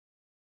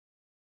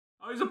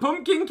Oh, he's a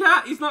pumpkin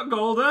cat. He's not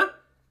golden.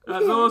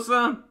 That's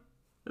awesome.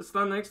 Let's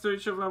stand next to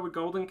each other with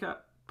golden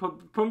cat.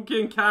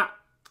 Pumpkin cat.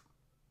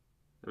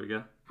 There we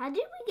go. How did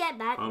we get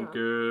back?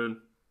 Pumpkin.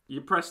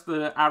 You press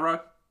the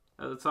arrow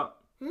at the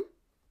top.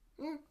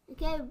 Yeah.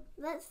 Okay,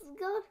 let's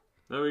go.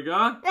 There we go.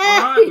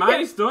 Alright,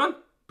 mate's done.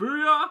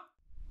 Booyah.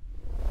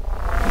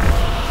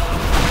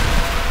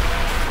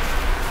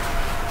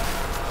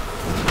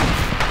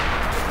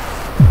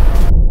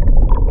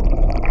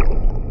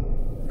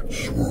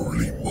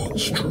 Swirly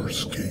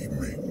Monsters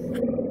Gaming.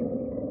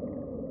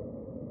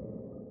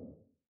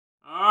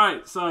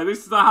 Alright, so this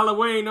is the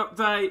Halloween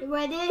update.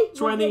 Ready?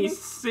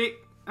 26.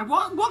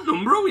 What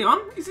number are we on?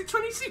 Is it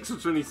 26 or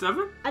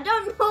 27? I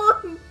don't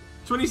know.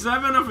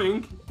 27, I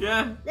think.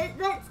 Yeah.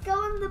 Let's go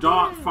on the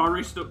Dark moon.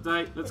 Forest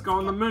update. Let's go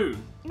on the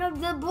moon. No,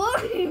 the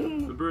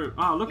broom. The broom.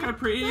 Oh, look how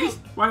pretty it is.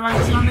 Wait,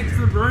 stand next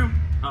to the broom.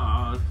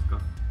 Oh, let's go.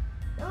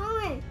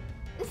 Oh,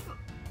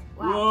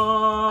 wow.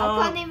 Whoa.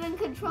 I can't even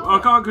control I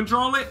it. can't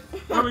control it.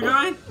 Where are we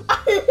going?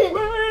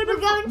 We're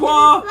going to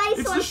Whoa, this place.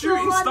 it's the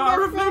shooting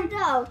star event.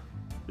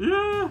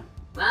 Yeah.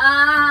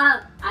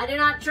 I do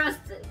not trust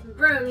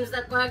brooms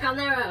that work on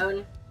their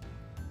own.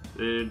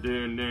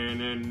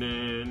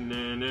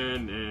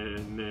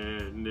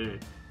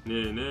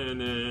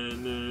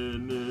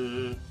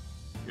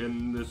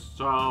 In the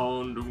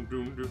sound.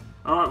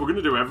 Alright, we're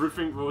gonna do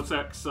everything,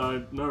 Vortex,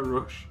 so no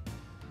rush.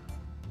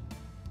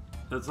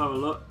 Let's have a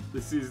look.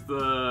 This is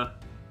the,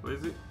 what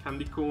is it?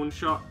 Candy corn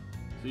shop.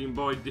 So you can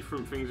buy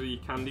different things with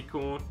your candy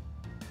corn.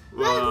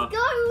 Let's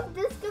go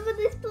discover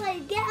this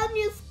place. Get on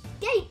your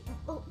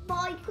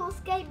bike or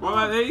skateboard. What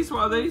are these?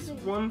 What are these?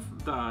 One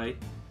day.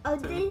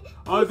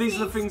 Oh, these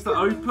are the things that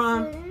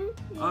open.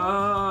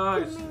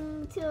 Oh,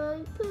 coming to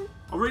open.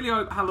 I really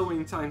hope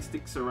Halloween Town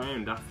sticks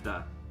around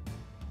after.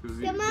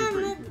 Come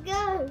on, let's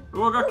go.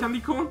 Oh, I got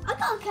candy corn. I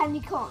got a candy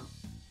corn.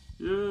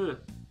 Yeah.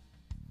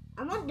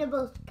 I want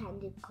double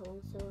candy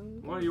corn, so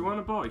Well, you want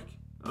a bike?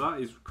 Oh, that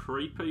is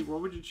creepy. Why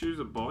would you choose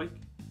a bike?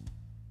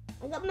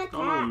 I got my Got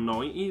all cat.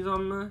 90s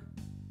on there.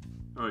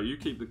 Alright, you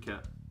keep the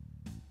cat.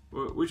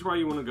 Which way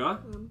you want to go?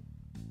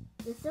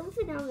 There's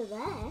something over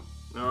there.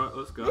 Alright,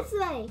 let's go. This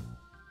way.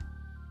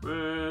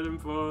 Waiting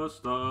for a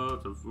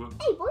start of work.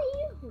 Hey, what are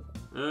you?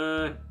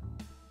 Hey.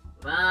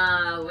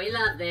 Wow, we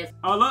love this.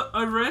 Oh, look,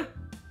 over here.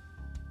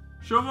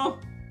 Shovel.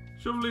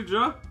 Shovely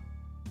Joe.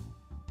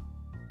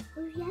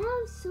 Oh yeah,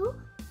 I saw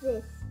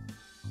this.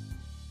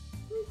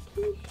 Let's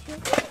do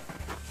shovel.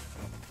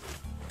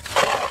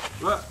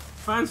 Look,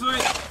 found something.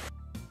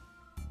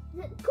 Is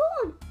it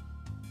corn?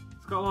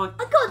 It's got like,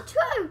 I got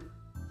two.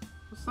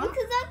 what's that?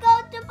 Because I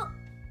got double.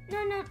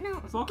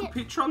 No. It's like a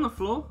picture on the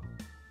floor.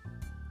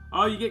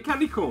 Oh, you get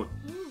candy corn.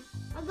 Yeah,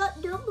 I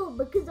got double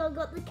because I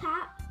got the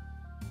cat.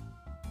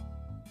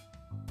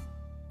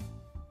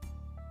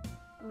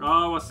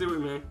 Oh, I see what you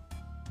mean.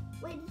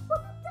 Wait, there's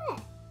one up there.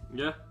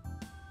 Yeah.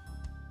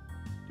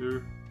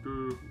 Do.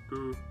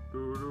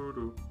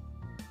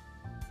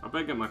 I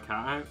better get my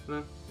cat out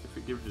then, if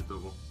it gives you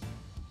double.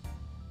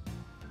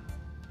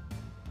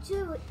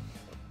 Two.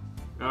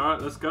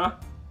 Alright, let's go.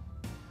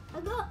 I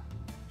got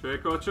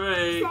Trick or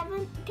treat.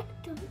 7.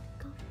 Don't go trick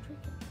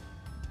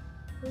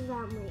it.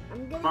 Without me.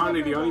 I'm gonna Finally,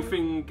 get the my only way.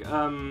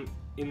 thing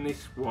in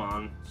this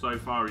one so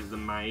far is the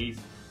maze,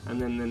 and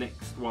then the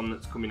next one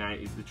that's coming out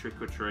is the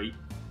trick or treat,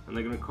 and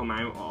they're going to come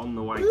out on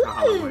the way to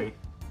Halloween.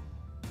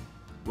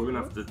 We're going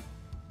to have to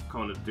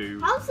kind of do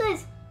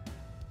Houses.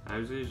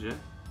 houses, yeah.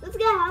 Let's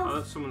get a house. Oh,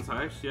 that's someone's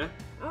house, yeah.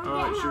 I wanna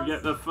Alright, get a should we get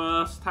house. the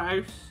first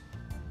house?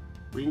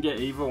 We can get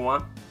either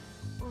one.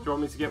 Do you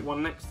want me to get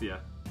one next to you?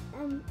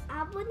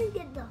 I want to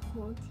get the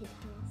haunted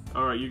house.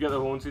 Alright, you get the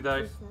haunted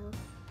house. This house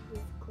is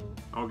cool.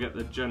 I'll get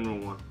the general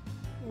one.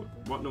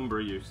 What number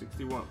are you?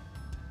 61?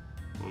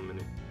 1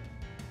 minute.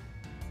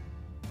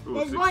 Ooh,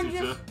 There's one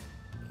 62. just-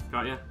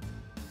 Got ya?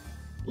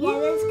 Yeah,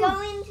 let's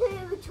go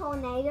into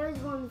tornadoes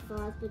one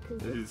first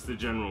because It's the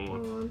general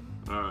one. one.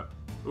 Alright.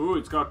 Ooh,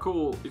 it's got a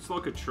cool, it's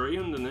like a tree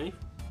underneath.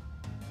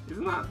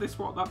 Isn't that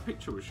what that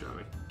picture was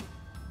showing?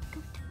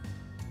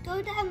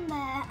 Go down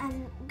there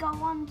and go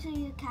onto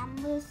your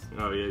canvas.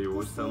 Oh yeah, you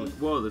always tell me.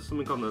 Whoa, there's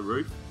something on the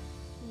roof.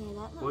 Yeah, that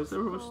looks Why is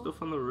there all cool.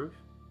 stuff on the roof?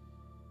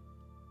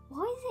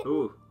 Why is it?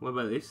 Ooh, what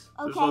about this?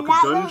 There's Okay, like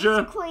that a dungeon.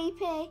 looks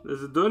creepy.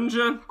 There's a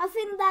dungeon. I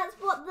think that's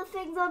what the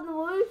things on the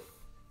roof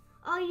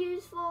are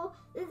used for.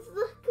 Let's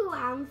look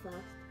around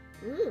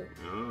first. Ooh.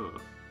 Oh.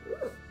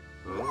 Ooh.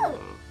 Oh.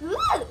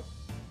 Ooh.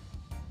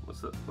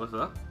 What's that? What's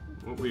that?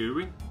 What were you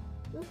doing?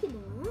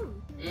 Looking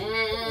around.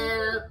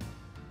 Ew.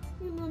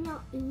 No.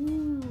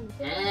 Ooh.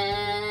 Ew.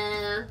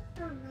 Oh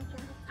my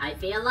god. I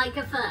feel like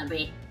a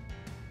Furby.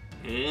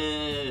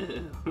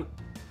 Ew.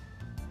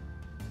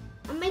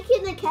 I'm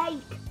making a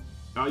cake.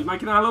 Oh, you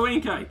making a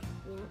Halloween cake?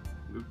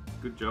 Yeah,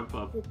 Good job,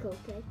 Bob. it's a cool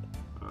cake.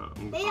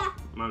 I'm Yeah.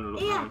 gonna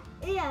look Yeah, down.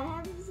 yeah,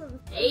 have some.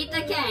 Eat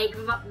the cake,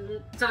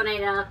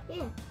 tornado.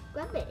 Yeah,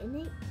 grab it and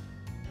eat.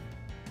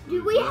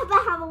 Do we have a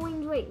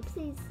Halloween drink?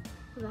 Please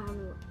have a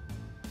Halloween.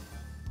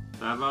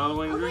 Have a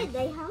Halloween Oh drink?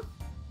 wait,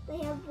 they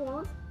have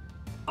one.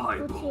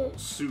 Eyeball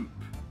soup.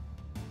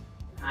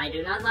 I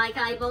do not like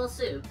eyeball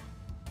soup.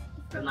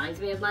 Reminds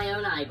me of my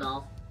own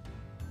eyeball.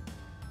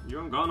 You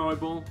haven't got an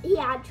eyeball? He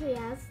actually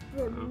has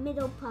the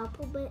middle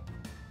purple bit.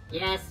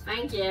 Yes,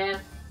 thank you.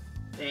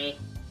 See,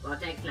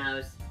 Vortex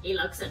knows. He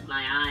looks at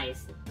my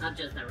eyes, not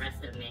just the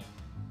rest of me.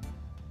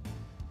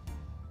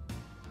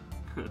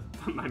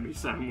 That made me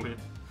sound weird.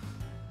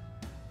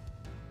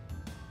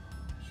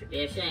 Should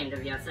be ashamed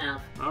of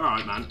yourself.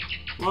 Alright, man.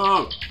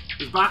 Whoa!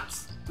 There's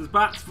bats! There's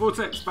bats!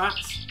 Vortex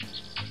bats!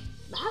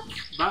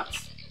 Bats?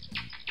 Bats!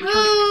 Click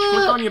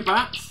on your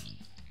bats!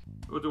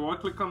 Or do I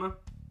click on them?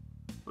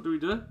 What do we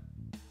do?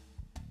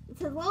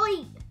 It's a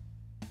light.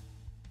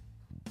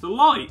 It's a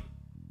light!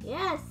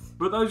 Yes.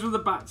 But those were the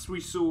bats we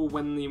saw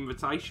when the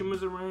invitation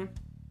was around.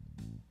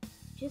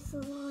 Just a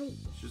light.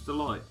 It's just a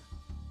light.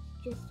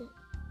 Just a...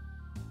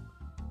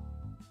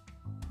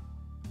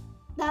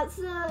 That's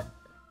the...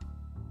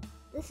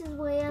 This is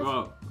where...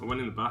 Oh, I went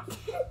in the bath.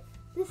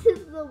 This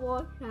is the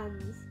wash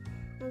hands.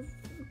 I was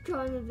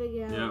trying to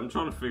figure out. Yeah, I'm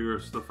trying to figure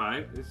stuff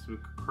out. This is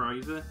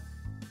crazy.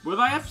 Will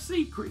they have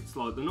secrets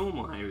like the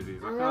normal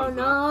houses? I don't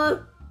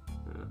know.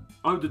 Yeah.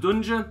 Oh, the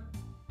dungeon.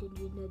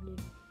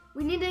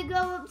 We need to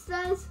go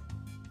upstairs.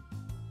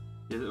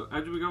 Yeah,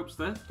 how do we go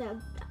upstairs?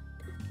 Down.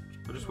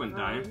 I just went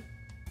down.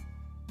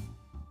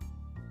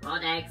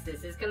 Vortex,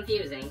 this is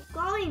confusing.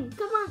 Climb,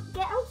 come on,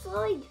 get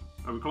outside.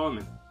 Are we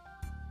climbing?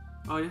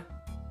 Oh yeah.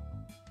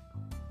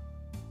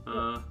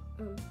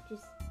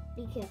 Just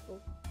be careful.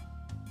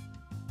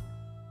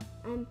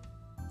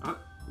 I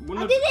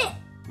Wouldn't did it!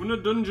 Wouldn't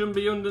a dungeon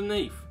be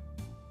underneath?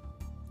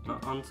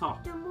 Not on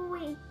top. Don't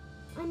worry.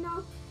 I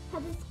know how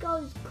this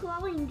goes.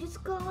 Climb,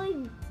 just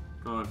climb.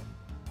 Climb.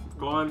 I've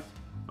climbed.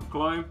 I've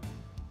climbed.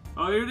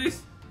 Oh, here it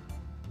is.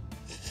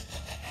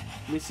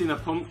 Missing a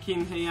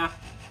pumpkin here.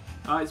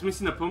 It's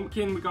missing a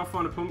pumpkin. We gotta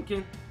find a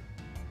pumpkin.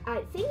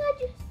 I think I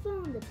just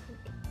found a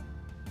pumpkin.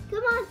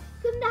 Come on,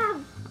 come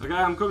down. Okay,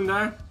 I'm coming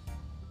down.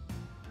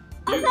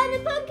 I found a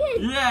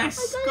pumpkin.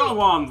 Yes! I got Go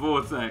on,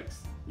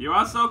 Vortex. You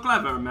are so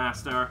clever,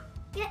 Master.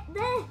 Get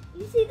there.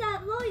 You see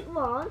that light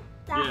one?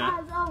 That Yeah.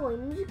 has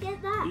orange.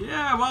 Get that.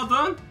 Yeah, well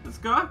done. Let's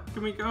go.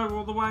 Can we go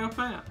all the way up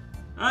here?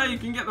 Hey, you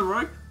can get the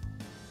rope.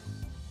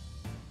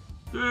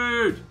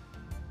 Dude.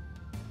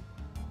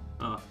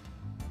 Oh.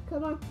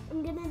 Come on,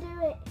 I'm gonna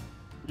do it.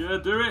 Yeah,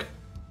 do it.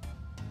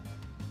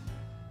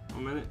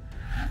 1 minute.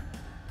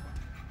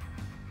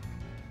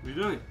 What are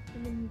you doing?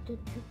 I'm gonna do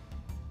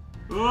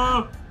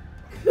Oh!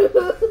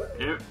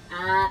 Here.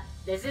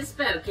 This is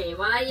spooky.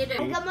 What are you I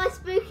doing? got my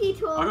spooky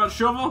toy. I got a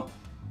shovel.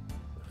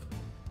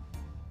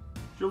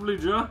 Shovelly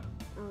Joe.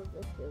 Oh,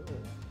 the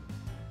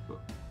shovel.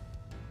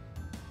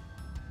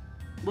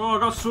 Whoa, I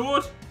got a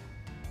sword.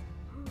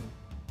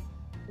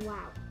 Wow.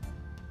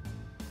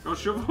 Got a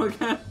shovel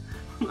again.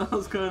 What the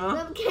hell's going on?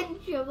 I'm getting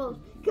shovels.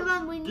 Come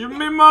on, we need Give to-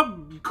 me my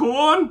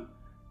corn.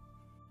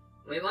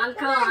 We want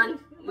corn.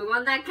 We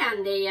want that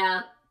candy,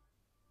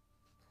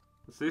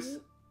 What's this?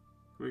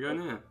 Can we go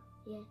in here?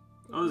 Yeah.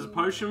 Oh, there's a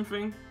potion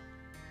thing.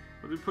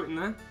 What did we put in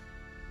there?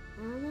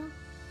 I don't know.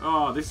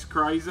 Oh, this is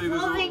crazy.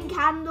 There's Floating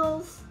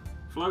candles.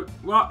 float.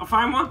 What? I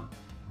found one.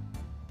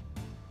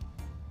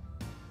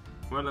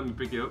 Won't let me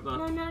pick it up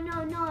though. No.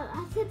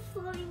 I said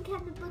floating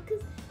candle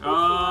because.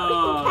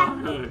 Oh.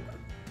 Floating candle.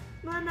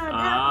 No, that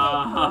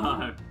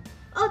Ah.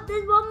 Oh,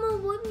 there's one more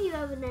room you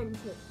haven't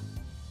entered.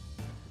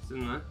 It's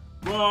in there.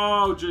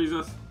 Whoa,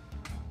 Jesus.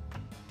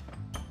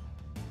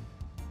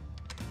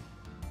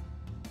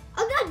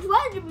 I got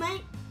treasure,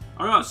 mate.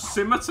 I got a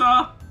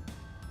scimitar.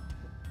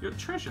 You got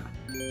treasure.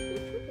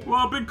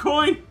 Whoa, big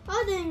coin.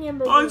 I didn't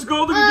remember. Oh, it's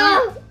golden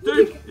Oh. goose.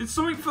 Dude, it's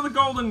something for the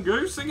golden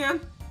goose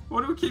again.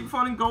 Why do we keep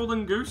finding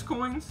golden goose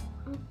coins?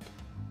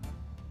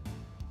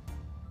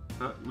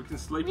 We can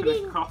sleep We in a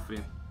didn't-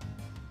 coffin.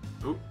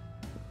 Oh,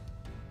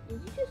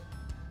 Did you just?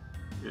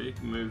 yeah, you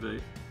can move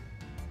these.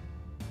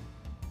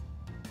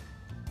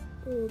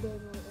 Oh, they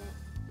like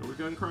that. Are we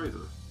going crazy?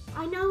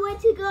 I know where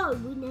to go.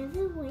 We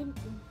never went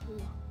in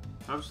here.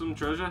 Have some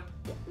treasure?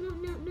 No.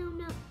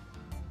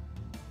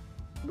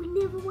 We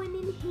never went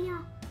in here.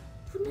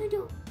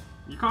 No.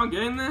 You can't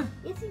get in there?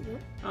 Yes, you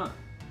did. Oh,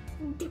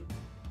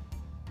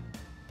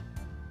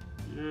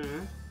 yeah.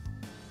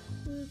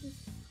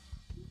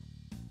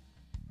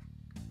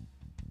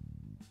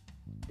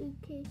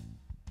 Okay.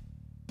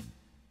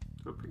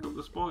 Go pick up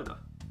the spider.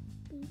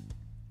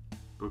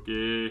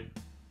 Bookie.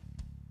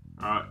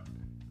 Alright,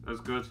 that's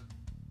good.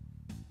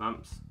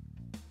 Lamps.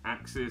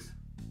 Axes.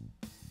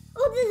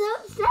 Oh,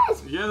 there's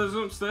upstairs. Yeah, there's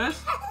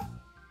upstairs.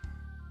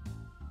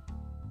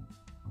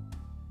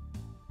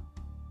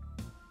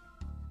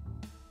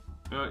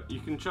 You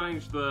can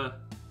change the...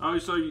 Oh,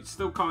 so it's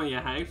still kind of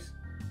your house?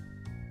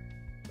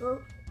 Oh,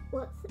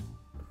 what's it?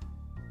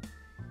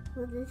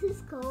 Well, this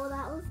is cool.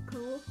 That was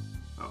cool.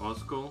 That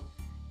was cool.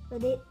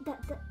 But Wait,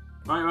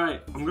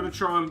 I'm going to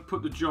try and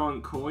put the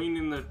giant coin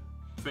in the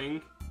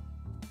thing.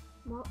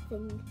 what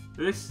thing?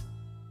 This?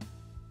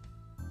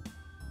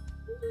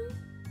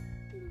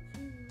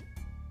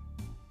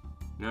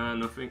 No,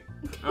 nothing.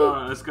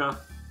 Alright, let's go.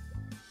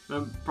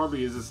 There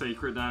probably is a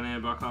secret down here,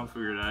 but I can't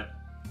figure it out.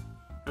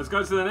 Let's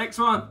go to the next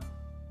one.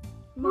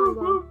 My Whoop,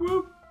 one. whoop,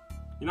 whoop.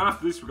 You know,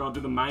 after this, we gotta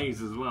do the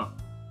maze as well.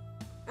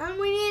 And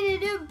we need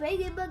to do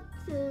Biggie Bug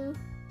too.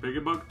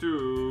 Bigger bug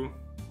too.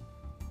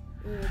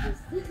 Yeah,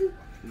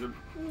 just...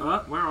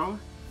 Where are we?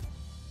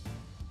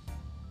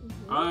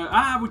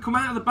 We come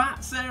out of the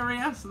bats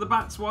area, so the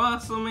bats were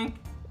something.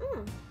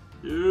 Oh.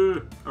 Yeah.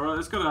 Alright,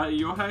 let's go to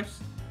your house.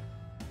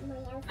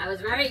 That was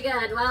very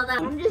good. Well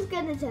done. I'm just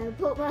gonna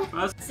teleport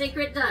my...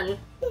 Secret done.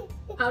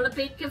 Polar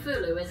Pete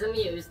Cthulhu is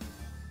amused.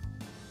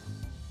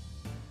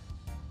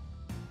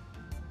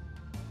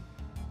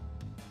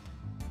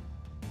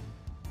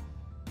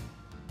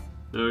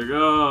 There we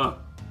go.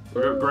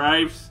 We got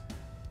graves.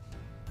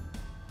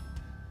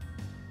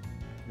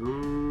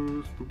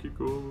 Ooh, spooky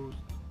ghost.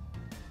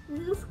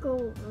 This is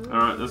cool.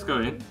 Alright, let's go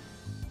in.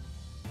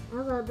 How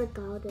about the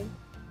garden?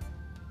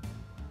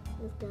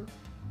 Let's go.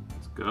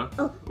 Let's go.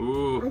 Oh,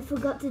 Ooh, I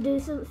forgot to do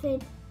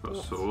something. got a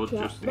Let's sword check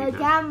just in the case.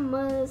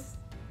 cameras.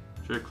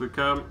 Check the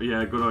cam.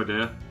 Yeah, good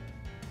idea.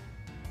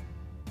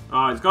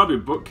 Oh, it's gotta be a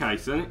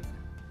bookcase, isn't it?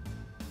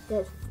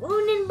 There's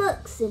floating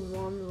books in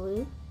one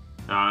room.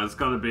 Ah, it's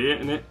gotta be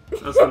it, isn't it?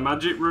 That's the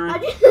magic room. I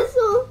just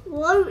saw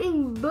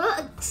floating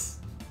books.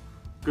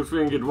 Good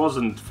thing it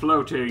wasn't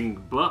floating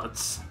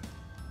butts.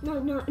 No,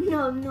 not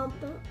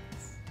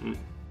books.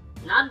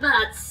 Not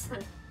butts.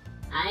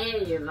 I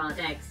hear you,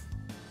 Vortex.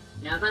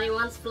 Nobody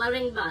wants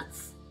floating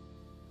butts.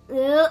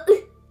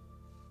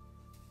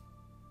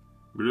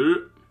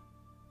 Bloop.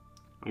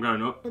 I'm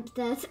going up.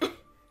 Upstairs.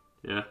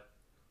 Yeah.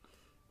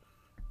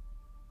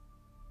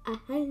 I had a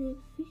fish.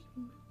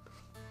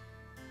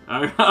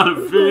 I got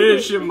a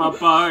fish in my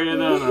pocket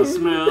and I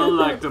smell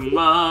like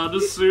tomato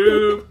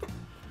soup.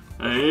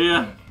 I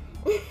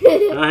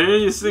hear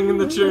you singing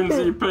the tunes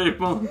to you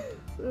people.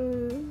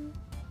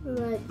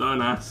 Right.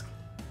 Don't ask.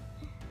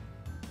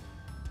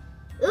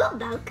 Oh,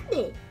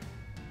 balcony.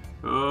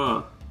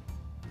 Oh.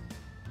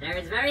 There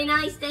is very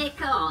nice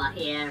decor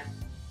here.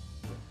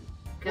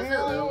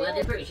 Cthulhu would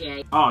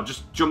appreciate. Oh,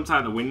 just jumped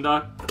out the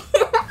window.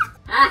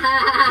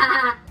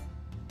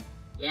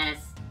 Yes.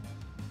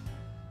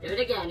 Do it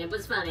again, it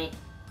was funny.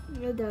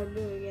 No, don't do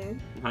it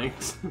again.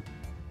 Thanks.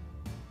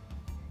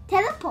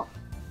 Teleport.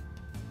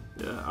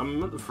 Yeah,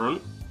 I'm at the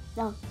front.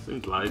 No,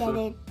 Seems get lazy.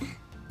 in.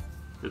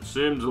 It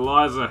seems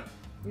lazy.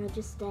 No,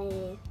 just stay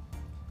here.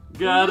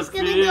 Got a just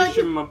gonna go fish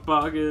to- in my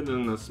pocket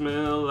and I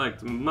smell like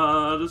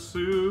tomato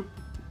soup.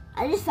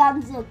 I just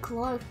found a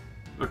clue.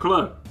 A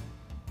clue.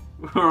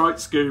 Alright,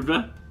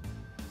 Scuba.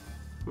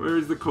 Where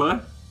is the clue?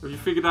 Have you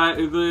figured out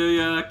who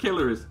the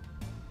killer is?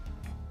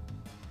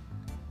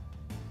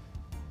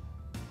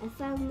 I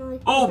found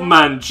like... Old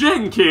Man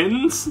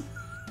Jenkins!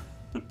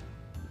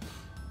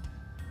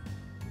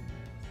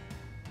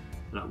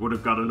 I would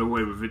have gotten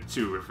away with it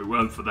too if it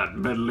weren't for that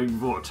meddling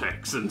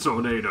vortex and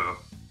tornado.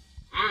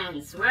 And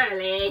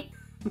swirly.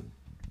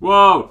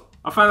 Whoa!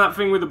 I found that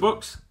thing with the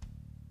books.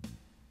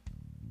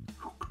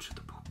 Hook to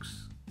the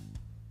books.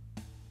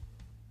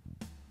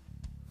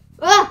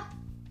 Ah!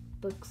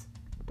 Books.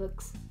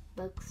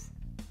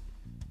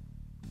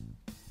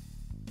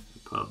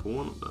 Purple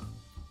one up there.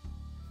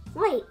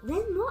 Wait, then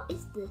what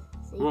is the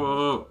secret?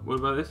 Whoa, what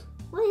about this?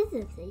 What is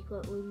the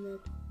secret room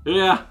then?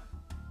 Yeah!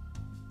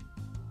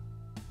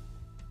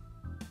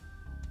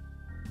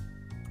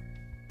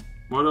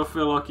 Why do I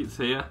feel like it's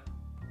here?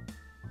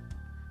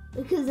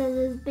 Because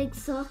there's this big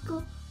circle.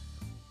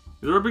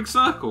 Is there a big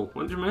circle?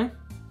 What do you mean?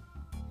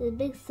 There's a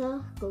big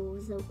circle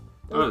with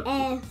Oh.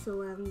 air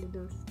surrounding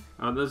us.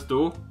 Oh, there's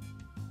door.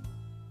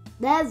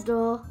 There's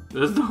door.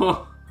 There's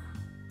door.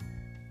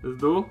 There's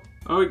door.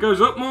 Oh, it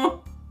goes up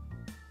more?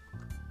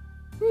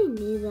 I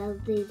knew that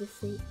would be the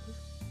secret.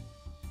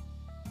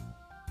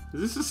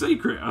 Is this a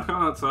secret? I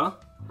can't tell.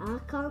 I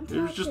can't tell.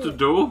 It was just a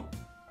door.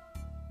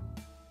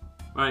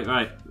 Wait.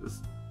 There's...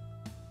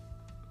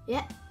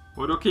 Yeah.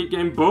 Why do I keep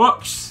getting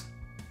books?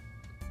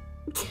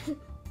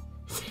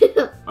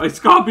 Oh, it's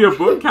gotta be a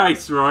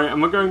bookcase, right?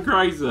 Am I going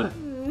crazy?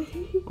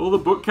 All the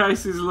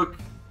bookcases look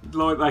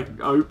like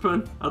they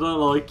open. I don't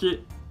like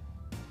it.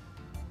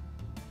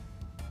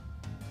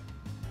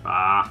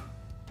 Ah.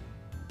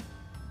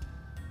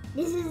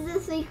 This is the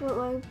secret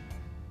room.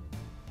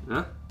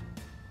 Yeah?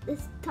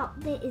 This top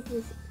bit is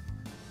this.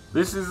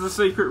 This is the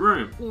secret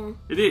room. Yeah.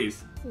 It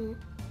is. Yeah.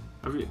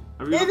 Have you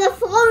There's a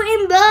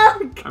floating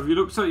bug. have you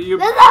looked at your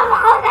There's a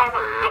floating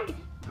bug.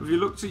 have you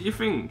looked at your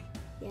thing?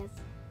 Yes.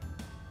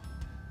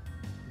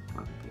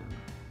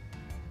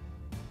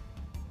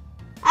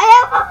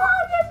 I have a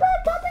floating bug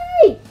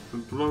copy. The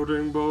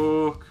floating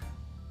book.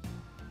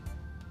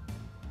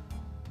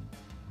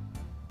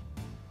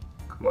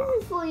 Come on.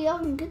 This is for your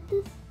own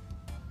goodness.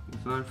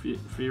 It's not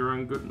for your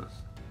own goodness.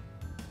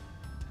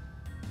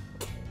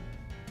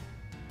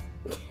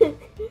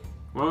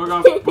 Well, I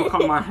got a book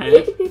on my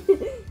head.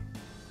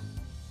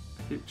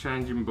 Keep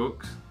changing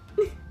books.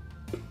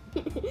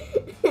 And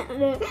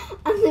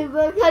the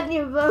book on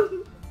your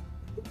bum.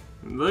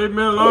 Leave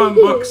me alone,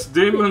 books,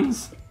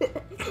 demons.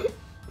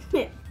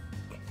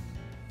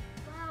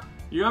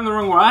 You going the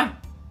wrong way?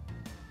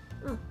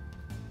 Oh.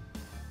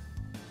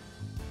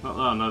 Not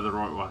that I know the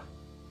right way.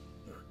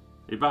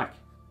 You back?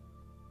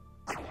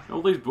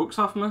 All these books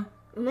off me.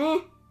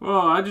 Me.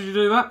 Whoa, how did you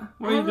do that?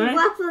 What I are you have a doing?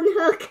 grappling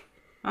hook.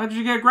 How did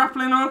you get a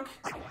grappling hook?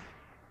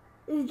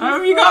 It's How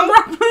have just you got a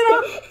like- grappling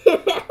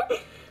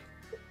hook?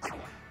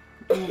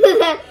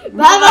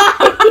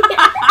 Bye-bye.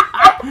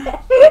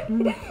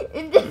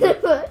 It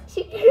doesn't work.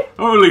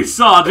 Holy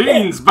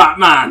sardines,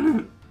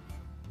 Batman!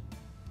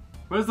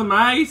 Where's the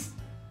maze?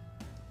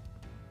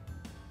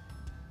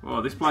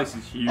 Oh, this place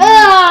is huge.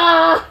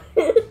 Ah!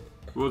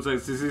 What's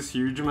this? Is this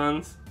huge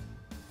man's?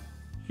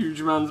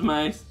 Huge man's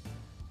maze?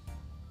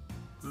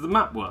 Does the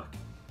map work?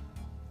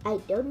 I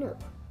don't know.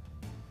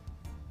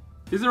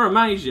 Is there a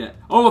maze yet?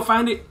 Oh, I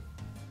found it!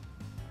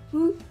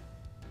 Who?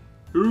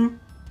 Who?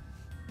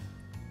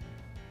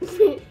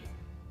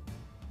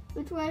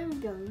 Which way are we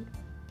going?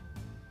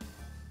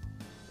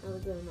 Oh, we're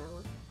going that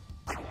one.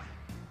 I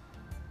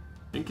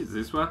think it's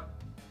this way.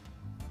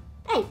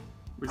 Hey!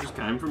 We just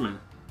came from here.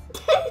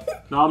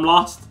 No, I'm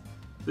lost.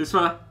 This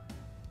way.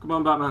 Come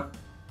on, Batman.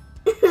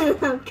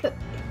 Okay.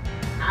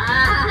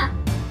 Ah!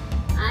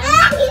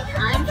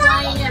 I'm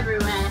flying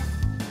everywhere.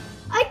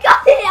 I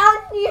got it on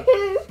you!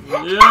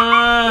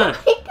 Yeah!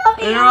 I got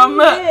it Here on I'm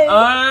at. you!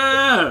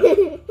 Oh,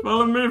 yeah!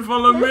 Follow me,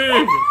 follow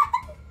me!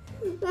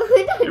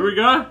 Here we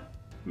go.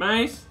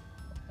 Maze.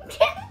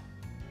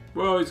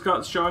 Whoa, it's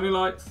got shiny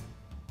lights.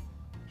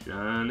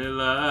 Shiny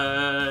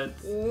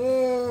lights.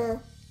 Yeah.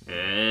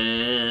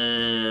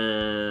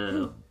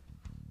 Yeah.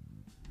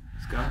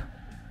 Let's go.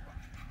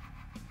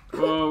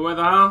 Whoa, where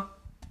the hell?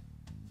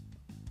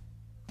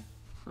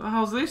 What the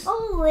hell's this?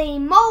 Holy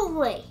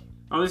moly!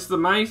 Oh, this is the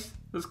maze.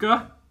 Let's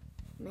go.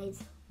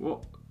 Maze.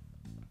 What?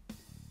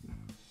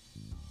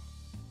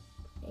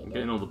 There I'm you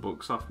getting go. all the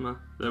books off me.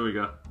 There we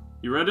go.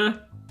 You ready?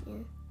 Yeah.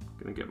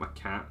 Gonna get my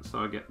cat so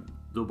I get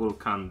double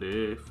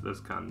candy if there's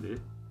candy.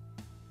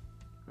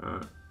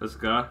 Alright, let's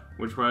go.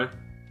 Which way?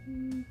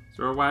 Is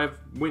there a way of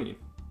winning?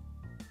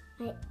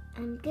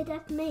 I'm good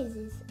at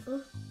mazes.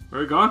 Oh. Where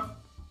are you gone?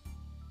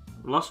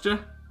 Lost you?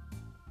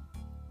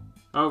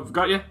 Oh, I've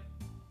got you.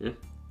 Yeah.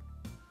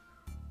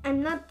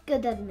 I'm not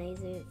good at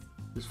mazes.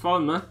 Just follow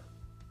me.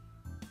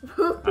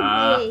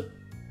 Me.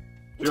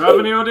 Do you have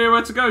any idea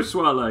where to go,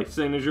 Swirly?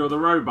 Seeing as you're the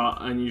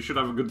robot and you should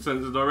have a good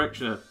sense of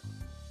direction.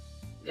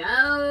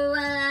 Go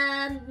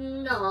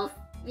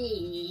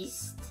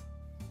northeast.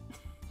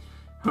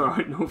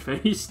 Alright,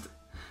 northeast.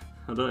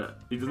 I don't.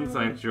 He doesn't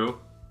sound sure.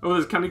 Oh,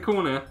 there's candy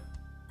corn here.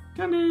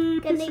 Candy.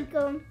 Candy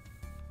corn.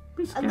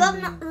 piece of I've got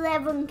candy.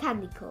 11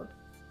 candy corn.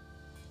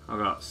 I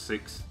got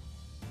 6.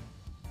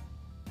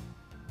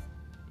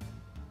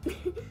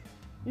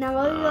 Now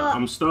I've got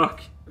I'm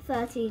stuck.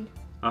 13.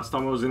 Last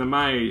time I was in a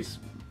maze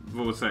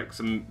vortex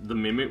and the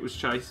mimic was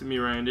chasing me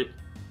around it.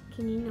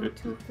 Can you not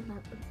talk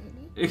about the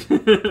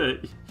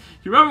minute?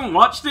 You haven't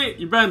watched it?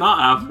 You better not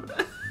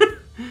have.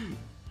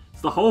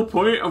 It's the whole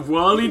point of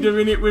Whirly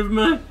doing it with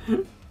me.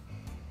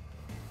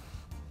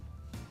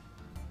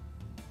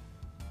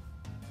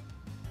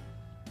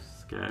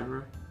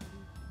 Scary.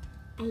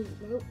 I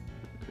know.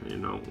 You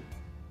know.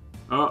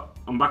 Oh,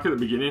 I'm back at the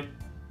beginning.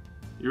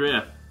 You're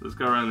here. Let's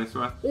go around this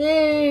way.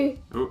 Yay!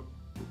 Oh.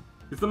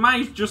 Is the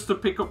maze just to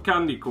pick up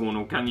candy corn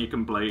or can you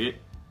complete it?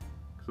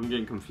 Because I'm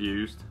getting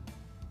confused.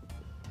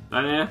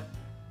 Down here?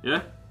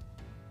 Yeah?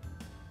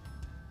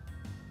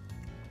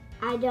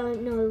 I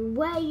don't know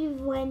where you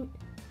went.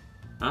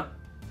 Huh?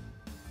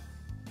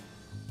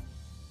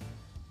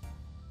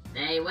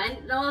 They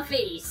went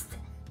northeast.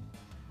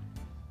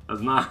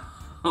 That's not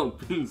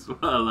helping,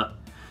 Swirler.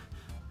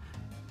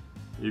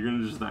 You're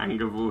gonna just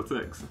anger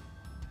vortex.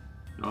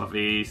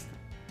 Northeast.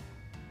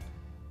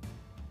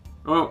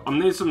 Oh, I'm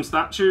near some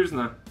statues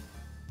now.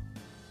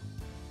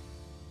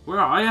 Where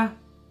are you?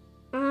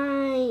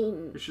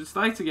 We should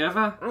stay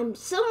together. I'm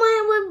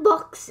somewhere with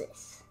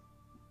boxes.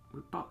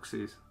 With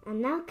boxes.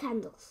 And now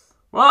candles.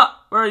 What?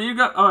 Where are you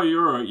go? Oh,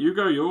 you're alright. You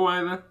go your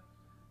way then.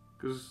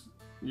 Because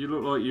you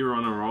look like you're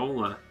on a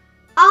roll there.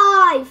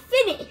 I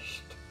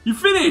finished! You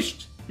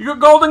finished! You got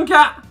golden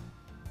cat!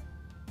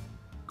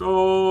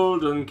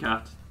 Golden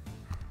cat.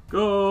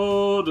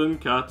 Golden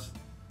cat.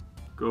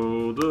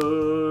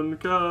 Golden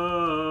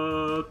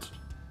cat.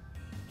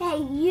 Hey,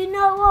 you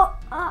know what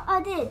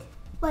I did?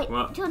 Wait,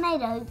 What?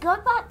 Tornado, go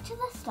back to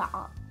the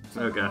start.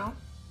 Okay.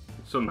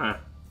 Somehow.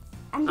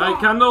 And Hey, there.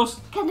 candles!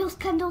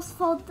 Candles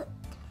for the...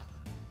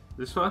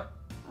 This way?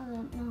 I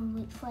don't know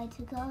which way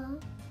to go.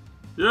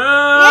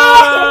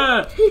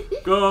 Yeah! Yay!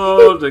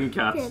 Golden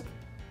cat. Good.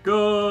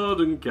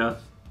 Golden cat.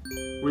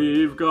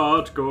 We've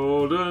got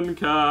golden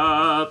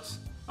cat.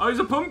 Oh, he's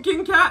a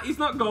pumpkin cat. He's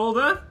not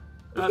golden.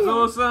 That's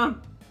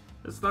awesome.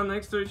 Let's stand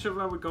next to each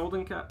other with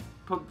golden cat.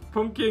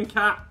 Pumpkin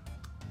cat.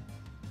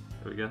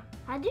 There we go.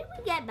 How did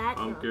we get back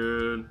I'm now?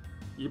 good.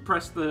 You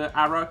press the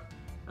arrow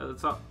at the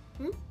top.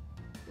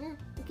 Yeah,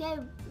 okay,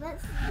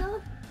 let's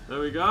go. There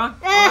we go.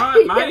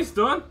 Alright, maze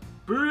done.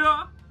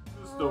 Booyah.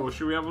 Store.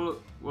 Should we have a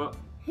look? What?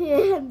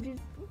 Yeah, I'm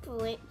just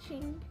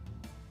glitching.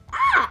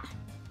 Ah!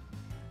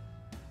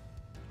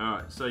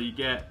 Alright, so you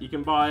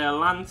can buy a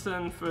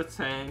lantern for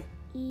 10.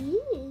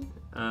 Ew.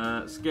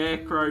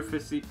 Scarecrow for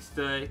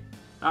 60.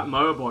 That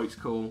motorbike's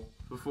cool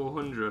for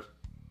 400.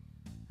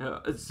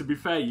 To be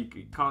fair, you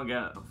can't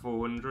get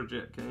 400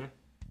 yet, can you?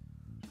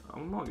 I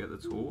might get the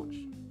torch.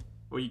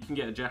 Or you can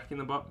get a Jack in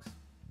the Box.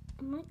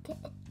 I might get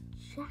a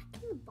Jack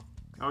in the Box.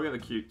 I'll get the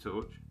cute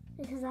torch.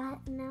 Because now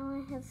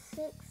I have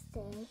 60.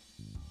 And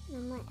I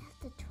might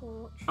have the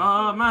torch.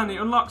 Oh man, it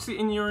unlocks it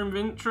in your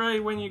inventory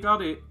when you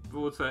got it,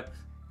 Vortex.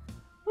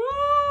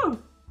 Woo!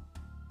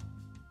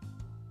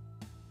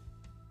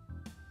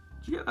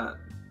 Did you get that?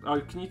 Oh,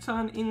 can you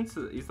turn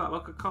into... Is that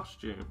like a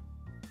costume?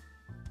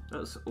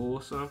 That's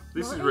awesome.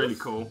 This is really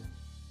cool.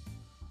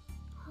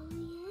 Oh yeah,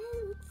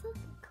 it looks like a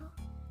cool.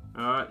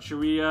 Alright, should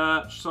we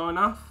sign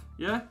off?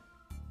 Yeah?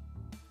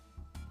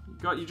 You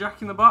got your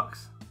Jack in the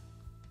Box?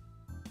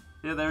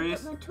 Yeah, there he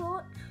is. My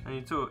torch. And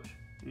your torch.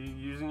 You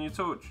using your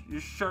torch? You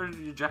show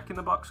your Jack in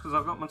the Box because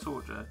I've got my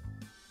torch out.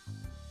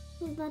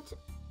 Here's my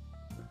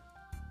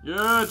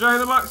Yeah, Jack in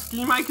the Box. Can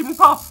you make him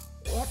pop?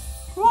 Yep.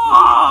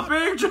 Whoa,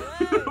 big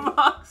Jack in the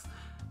Box.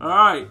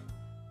 Alright.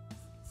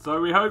 So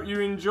we hope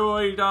you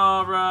enjoyed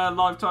our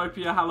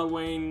Livetopia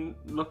Halloween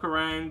look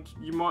around.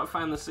 You might have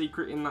found the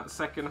secret in that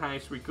second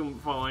house we couldn't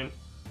find.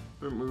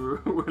 But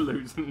we're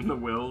losing the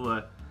will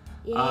there.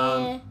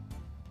 Yeah.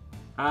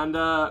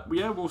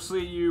 Yeah, we'll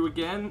see you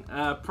again,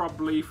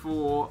 probably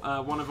for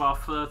one of our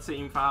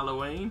 13th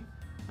Halloween.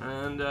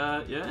 And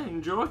yeah,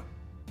 enjoy.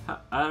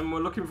 And we're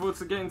looking forward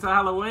to getting to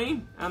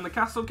Halloween and the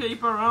Castle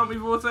Keeper, aren't we,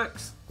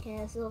 Vortex?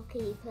 Castle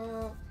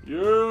Keeper.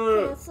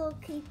 Yeah. Castle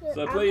Keeper.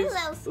 So please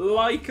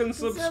like and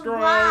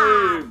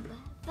subscribe.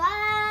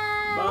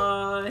 Bye.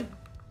 Bye.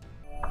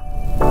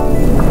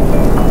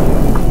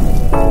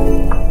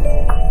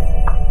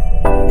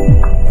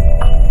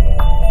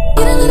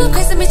 Get a little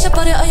crazy, bitch, your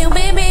body, or you make